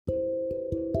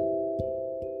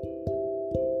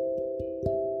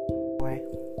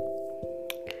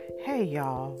Hey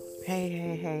y'all.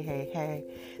 Hey.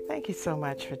 Thank you so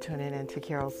much for tuning in to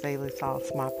Carol's Daily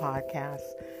Thoughts, my podcast.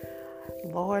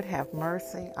 Lord have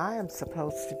mercy. I am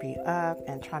supposed to be up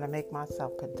and trying to make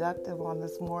myself productive on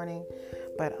this morning,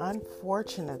 but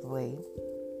unfortunately,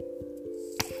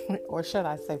 or should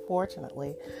I say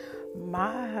fortunately,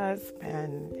 my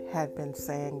husband had been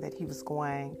saying that he was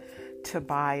going to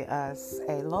buy us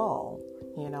a lull,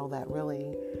 that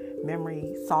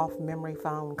really soft memory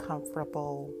foam,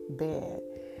 comfortable bed.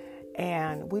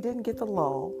 And we didn't get the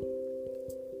lull,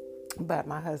 but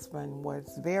my husband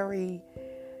was very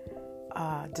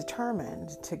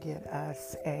determined to get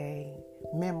us a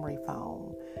memory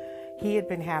foam. He had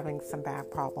been having some back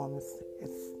problems.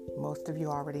 As most of you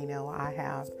already know, I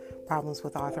have problems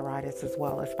with arthritis as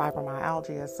well as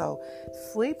fibromyalgia. So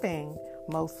sleeping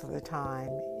most of the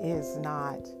time is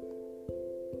not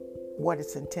what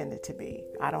it's intended to be.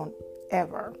 I don't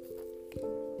ever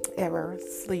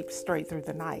sleep straight through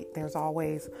the night. There's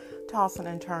always tossing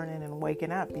and turning and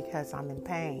waking up because I'm in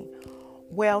pain.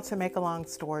 Well, to make a long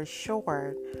story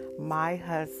short, my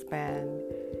husband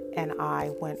and I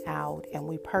went out and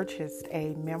we purchased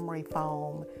a memory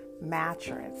foam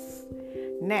mattress.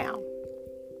 Now,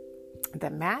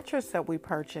 the mattress that we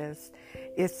purchased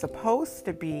is supposed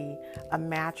to be a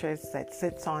mattress that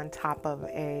sits on top of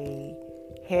a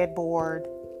headboard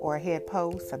or a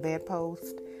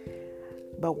bedpost.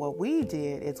 But what we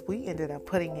did is we ended up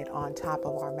putting it on top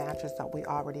of our mattress that we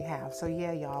already have. So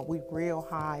yeah, y'all, we real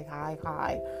high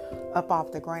up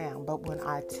off the ground. But when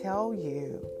I tell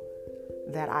you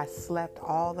that I slept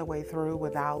all the way through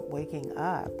without waking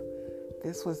up,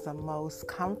 this was the most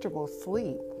comfortable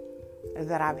sleep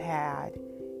that I've had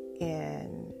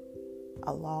in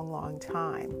a long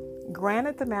time.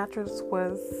 Granted, the mattress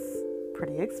was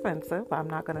pretty expensive. I'm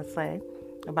not going to say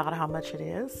about how much it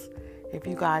is. If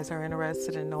you guys are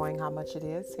interested in knowing how much it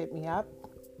is, hit me up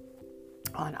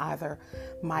on either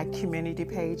my community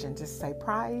page and just say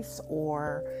price,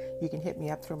 or you can hit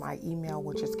me up through my email,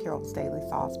 which is Carol's Daily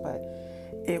Thoughts. But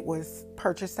it was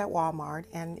purchased at Walmart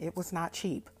and it was not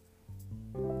cheap.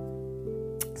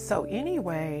 So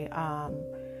anyway,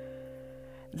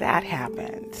 that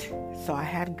happened. So I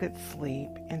had good sleep.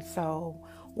 And so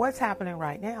what's happening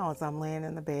right now is I'm laying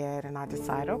in the bed and I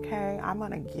decide, okay, I'm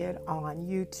going to get on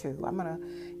YouTube. I'm going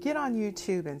to get on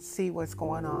YouTube and see what's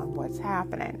going on, what's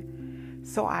happening.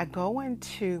 So I go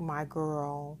into my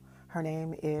girl. Her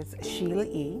name is Sheila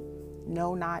E.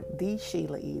 No, not the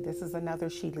Sheila E. This is another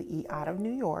Sheila E. out of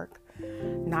New York.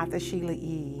 Not the Sheila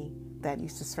E. that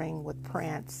used to sing with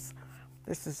Prince.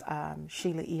 This is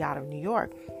Sheila E. out of New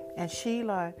York. And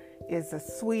Sheila is the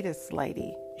sweetest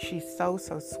lady. She's so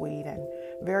sweet and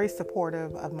very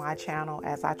supportive of my channel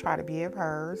as I try to be of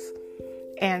hers.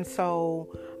 And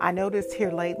so I noticed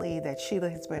here lately that Sheila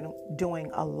has been doing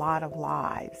a lot of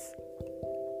lives.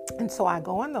 And so I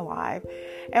go in the live.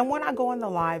 And when I go in the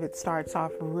live, it starts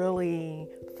off really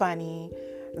funny.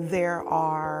 There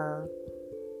are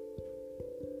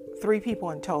 3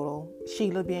 people in total,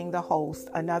 Sheila being the host,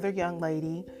 another young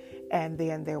lady, and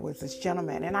then there was this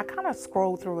gentleman. And I kind of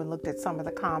scrolled through and looked at some of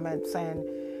the comments and,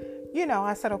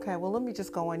 I said, okay, well, let me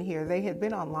just go in here. They had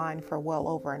been online for well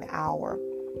over an hour.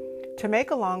 To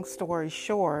make a long story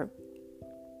short,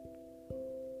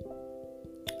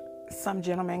 some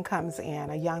gentleman comes in,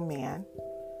 a young man,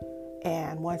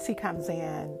 and once he comes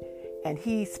in and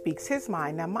he speaks his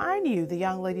mind. Now, mind you, the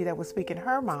young lady that was speaking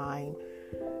her mind,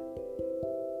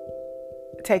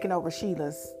 taking over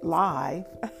Sheila's live,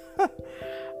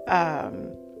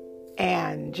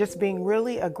 and just being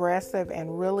really aggressive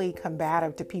and really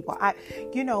combative to people.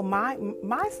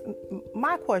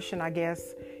 My question, I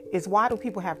guess, is why do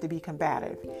people have to be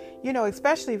combative?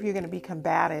 Especially if you're going to be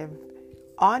combative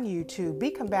on YouTube, be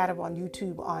combative on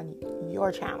YouTube on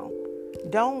your channel.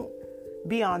 Don't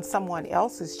be on someone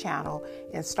else's channel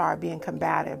and start being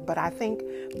combative. But I think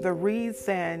the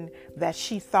reason that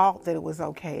she thought that it was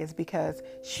okay is because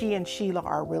she and Sheila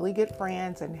are really good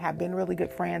friends and have been really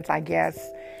good friends, I guess,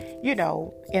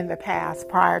 in the past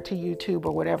prior to YouTube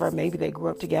or whatever. Maybe they grew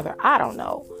up together. I don't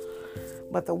know.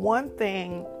 But the one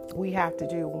thing we have to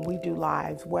do when we do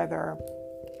lives, whether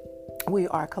we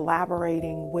are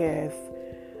collaborating with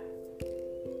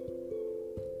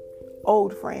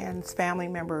old friends, family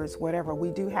members, whatever,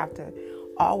 we do have to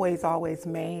always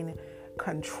maintain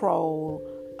control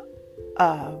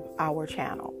of our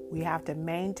channel. We have to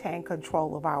maintain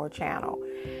control of our channel.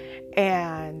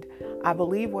 And I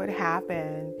believe what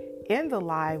happened in the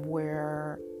live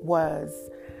was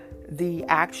the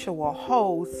actual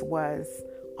host was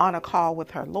on a call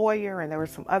with her lawyer, and there were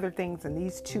some other things, and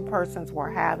these two persons were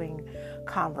having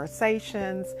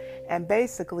conversations, and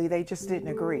basically they just didn't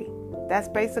agree. That's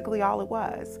basically all it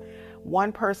was.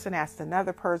 One person asked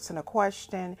another person a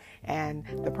question, and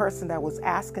the person that was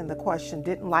asking the question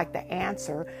didn't like the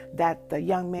answer that the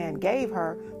young man gave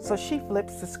her, so she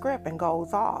flips the script and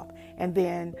goes off. And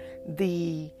then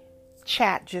the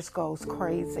chat just goes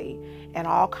crazy, and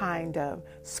all kind of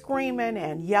screaming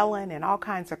and yelling and all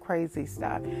kinds of crazy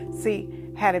stuff.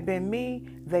 See, had it been me,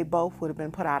 they both would have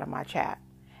been put out of my chat.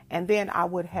 And then I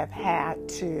would have had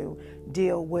to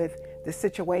deal with the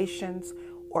situations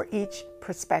or each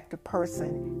prospective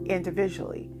person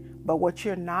individually. But what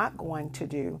you're not going to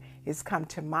do is come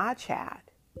to my chat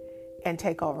and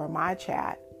take over my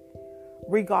chat,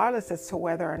 regardless as to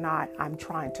whether or not I'm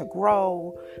trying to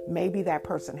grow. Maybe that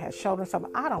person has shown us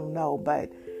something. I don't know, but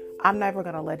I'm never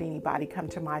going to let anybody come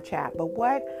to my chat. But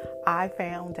what I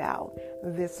found out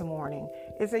this morning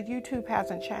is that YouTube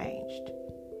hasn't changed.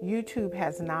 YouTube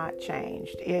has not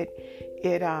changed. It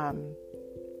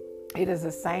is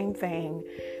the same thing.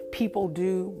 People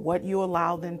do what you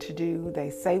allow them to do. They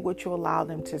say what you allow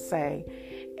them to say.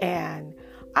 And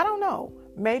I don't know.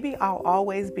 Maybe I'll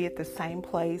always be at the same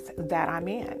place that I'm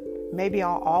in. Maybe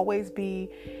I'll always be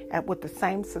with the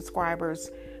same subscribers,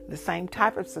 the same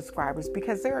type of subscribers,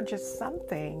 because there are just some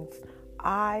things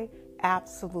I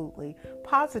absolutely,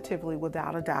 positively,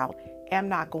 without a doubt, am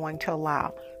not going to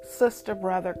allow. Sister,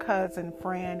 brother, cousin,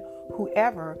 friend,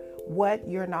 whoever, what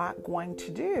you're not going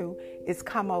to do is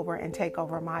come over and take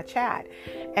over my chat.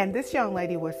 And this young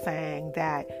lady was saying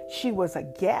that she was a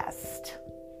guest.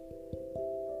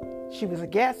 She was a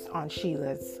guest on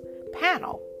Sheila's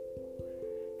panel.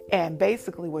 And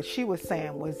basically what she was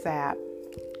saying was that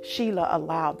Sheila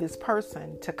allowed this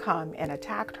person to come and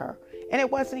attack her. And it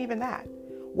wasn't even that.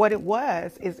 What it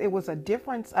was is it was a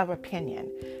difference of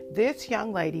opinion. This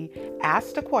young lady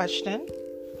asked a question,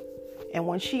 and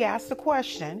when she asked the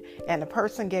question and the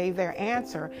person gave their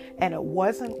answer and it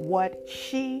wasn't what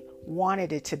she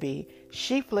wanted it to be,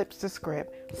 she flips the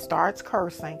script, starts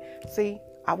cursing. See,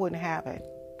 I wouldn't have it.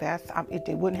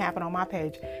 It wouldn't happen on my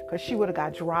page, because she would have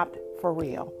got dropped for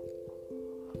real.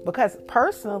 Because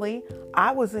personally,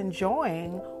 I was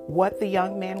enjoying what the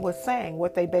young man was saying.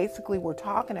 What they basically were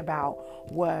talking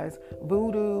about was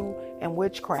voodoo and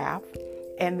witchcraft.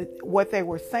 And what they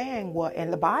were saying was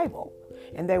in the Bible.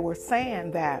 And they were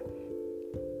saying that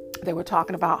they were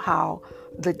talking about how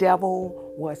the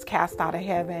devil was cast out of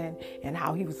heaven and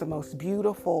how he was the most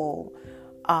beautiful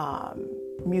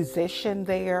musician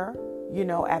there,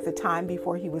 at the time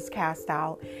before he was cast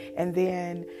out. And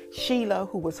then Sheila,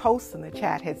 who was hosting the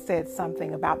chat, had said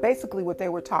something about, basically what they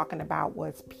were talking about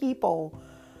was people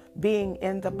being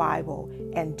in the Bible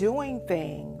and doing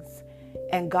things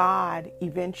and God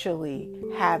eventually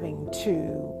having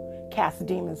to cast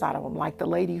demons out of them. Like the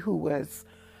lady who was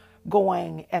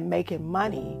going and making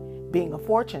money being a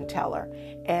fortune teller,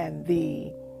 and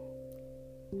the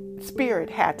spirit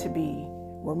had to be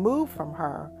removed from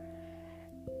her.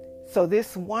 So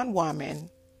this one woman,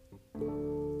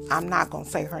 I'm not going to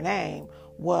say her name,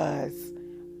 was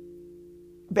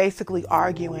basically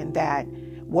arguing that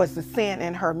was the sin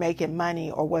in her making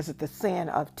money, or was it the sin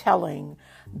of telling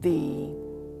the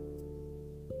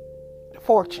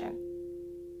fortune?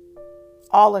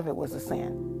 All of it was a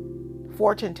sin.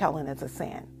 Fortune telling is a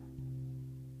sin.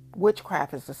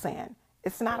 Witchcraft is a sin.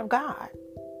 It's not of God.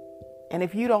 And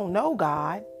if you don't know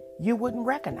God, you wouldn't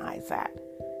recognize that.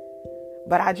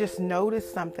 But I just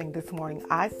noticed something this morning.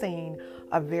 I seen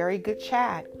a very good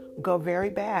chat go very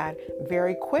bad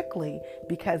very quickly,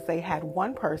 because they had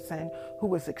one person who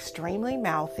was extremely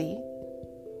mouthy,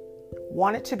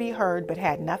 wanted to be heard but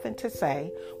had nothing to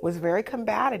say, was very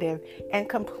combative, and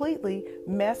completely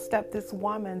messed up this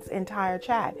woman's entire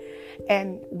chat.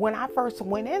 And when I first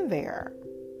went in there,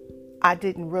 I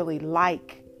didn't really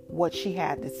like what she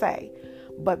had to say.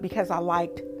 But because I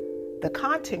liked the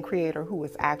content creator who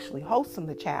was actually hosting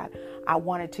the chat, I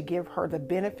wanted to give her the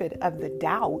benefit of the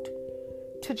doubt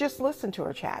to just listen to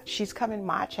her chat. She's come in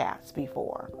my chats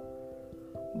before.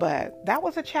 But that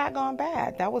was a chat gone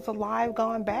bad. That was a live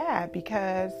gone bad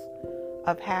because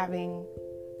of having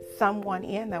someone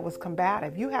in that was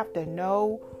combative. You have to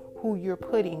know who you're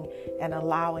putting and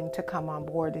allowing to come on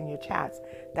board in your chats.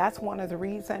 That's one of the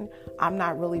reasons I'm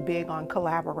not really big on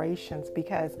collaborations,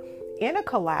 because in a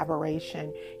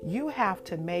collaboration, you have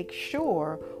to make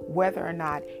sure whether or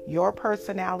not your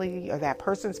personality or that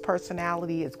person's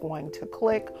personality is going to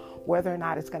click, whether or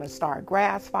not it's going to start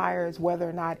grass fires, whether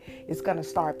or not it's going to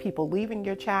start people leaving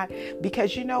your chat.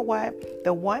 Because you know what?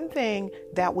 The one thing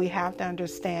that we have to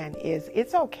understand is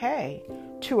it's okay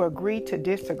to agree to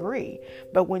disagree.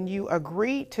 But when you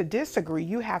agree to disagree,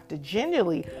 you have to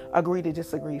genuinely agree to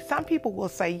disagree. Some people will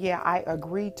say, yeah, I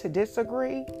agree to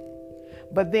disagree.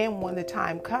 But then when the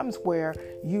time comes where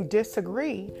you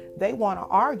disagree, they want to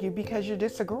argue because you're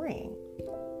disagreeing.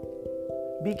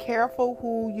 Be careful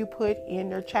who you put in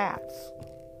your chats.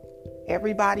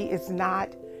 Everybody is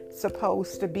not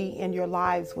supposed to be in your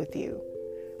lives with you.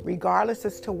 Regardless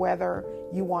as to whether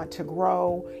you want to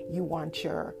grow, you want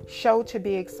your show to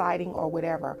be exciting or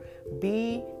whatever,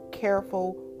 be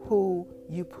careful who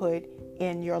you put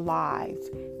in your lives.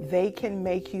 They can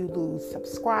make you lose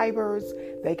subscribers.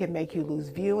 They can make you lose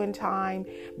viewing time,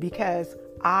 because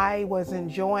I was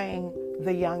enjoying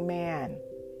the young man.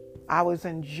 I was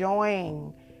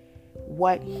enjoying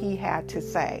what he had to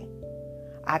say.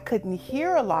 I couldn't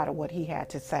hear a lot of what he had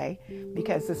to say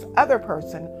because this other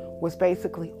person was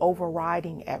basically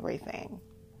overriding everything.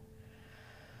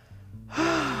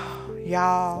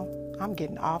 Y'all, I'm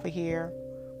getting off of here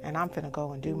and I'm finna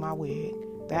go and do my wig.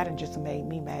 That had just made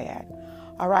me mad.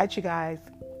 All right, you guys,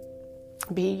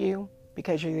 be you,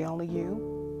 because you're the only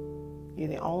you. You're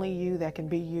the only you that can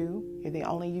be you. You're the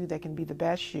only you that can be the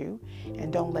best you.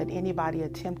 And don't let anybody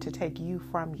attempt to take you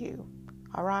from you.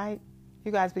 All right?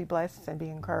 You guys be blessed and be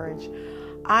encouraged.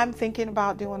 I'm thinking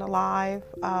about doing a live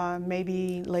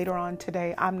maybe later on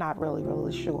today. I'm not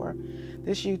really sure.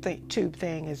 This YouTube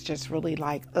thing is just really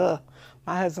like,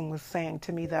 My husband was saying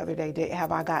to me the other day,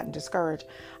 have I gotten discouraged?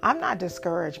 I'm not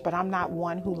discouraged, but I'm not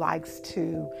one who likes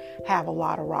to have a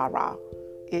lot of rah-rah.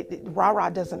 Rah-rah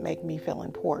doesn't make me feel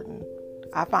important.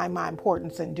 I find my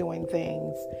importance in doing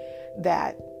things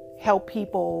that help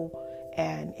people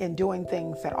and in doing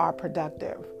things that are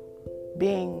productive.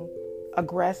 Being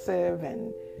aggressive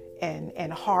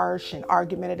and harsh and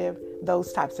argumentative,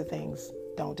 those types of things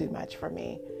don't do much for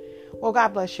me. Well,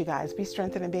 God bless you guys. Be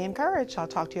strengthened and be encouraged. I'll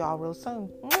talk to you all real soon.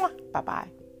 Bye-bye.